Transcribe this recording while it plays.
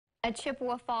A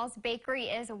Chippewa Falls bakery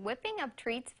is whipping up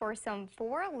treats for some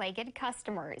four-legged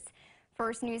customers.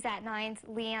 First News at 9's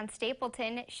Leanne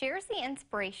Stapleton shares the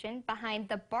inspiration behind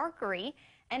the Barkery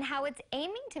and how it's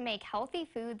aiming to make healthy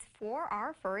foods for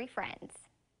our furry friends.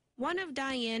 One of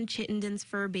Diane Chittenden's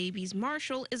fur babies,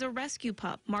 Marshall, is a rescue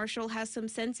pup. Marshall has some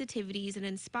sensitivities and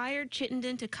inspired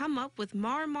Chittenden to come up with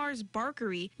Mar's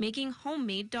Barkery, making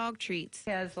homemade dog treats. He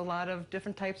has a lot of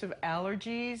different types of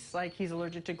allergies, like he's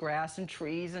allergic to grass and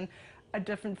trees and a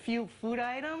different few food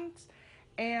items.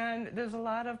 And there's a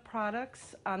lot of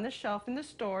products on the shelf in the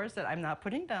stores that I'm not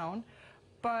putting down.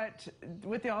 But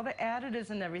with all the additives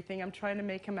and everything, I'm trying to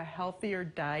make him a healthier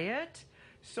diet.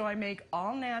 So I make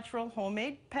all-natural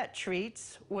homemade pet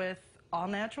treats with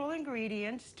all-natural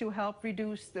ingredients to help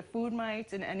reduce the food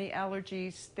mites and any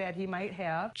allergies that he might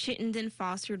have. Chittenden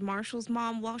fostered Marshall's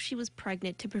mom while she was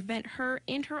pregnant to prevent her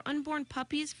and her unborn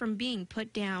puppies from being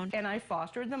put down. And I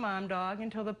fostered the mom dog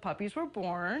until the puppies were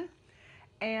born.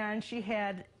 And she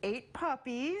had 8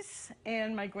 puppies,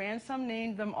 and my grandson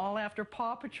named them all after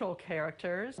Paw Patrol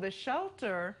characters. The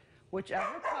shelter,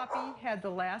 whichever puppy had the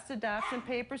last adoption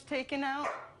papers taken out,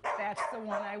 that's the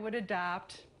one I would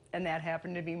adopt, and that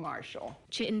happened to be Marshall.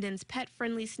 Chittenden's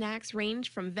pet-friendly snacks range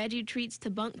from veggie treats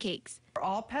to bunk cakes. They're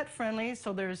all pet-friendly,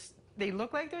 so they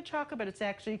look like they're chocolate, but it's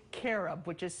actually carob,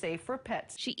 which is safe for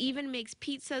pets. She even makes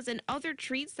pizzas and other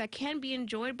treats that can be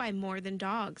enjoyed by more than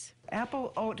dogs.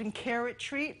 Apple, oat, and carrot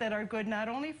treat that are good not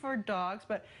only for dogs,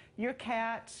 but your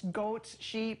cats, goats,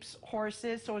 sheep,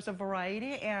 horses, so it's a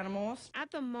variety of animals.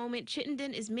 At the moment,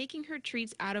 Chittenden is making her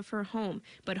treats out of her home,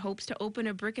 but hopes to open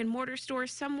a brick-and-mortar store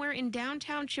somewhere in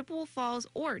downtown Chippewa Falls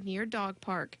or near Dog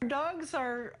Park. Dogs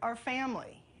are our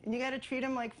family, and you got to treat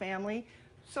them like family.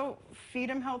 So feed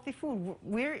them healthy food.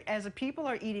 We, as a people,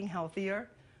 are eating healthier,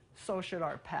 so should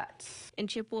our pets. In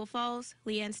Chippewa Falls,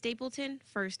 Leanne Stapleton,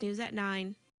 First News at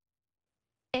 9.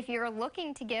 If you're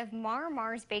looking to give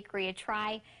Mar's Bakery a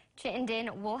try,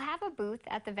 Chittenden will have a booth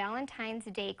at the Valentine's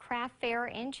Day Craft Fair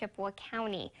in Chippewa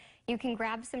County. You can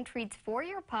grab some treats for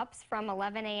your pups from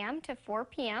 11 a.m. to 4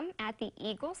 p.m. at the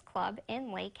Eagles Club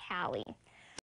in Lake Hallie.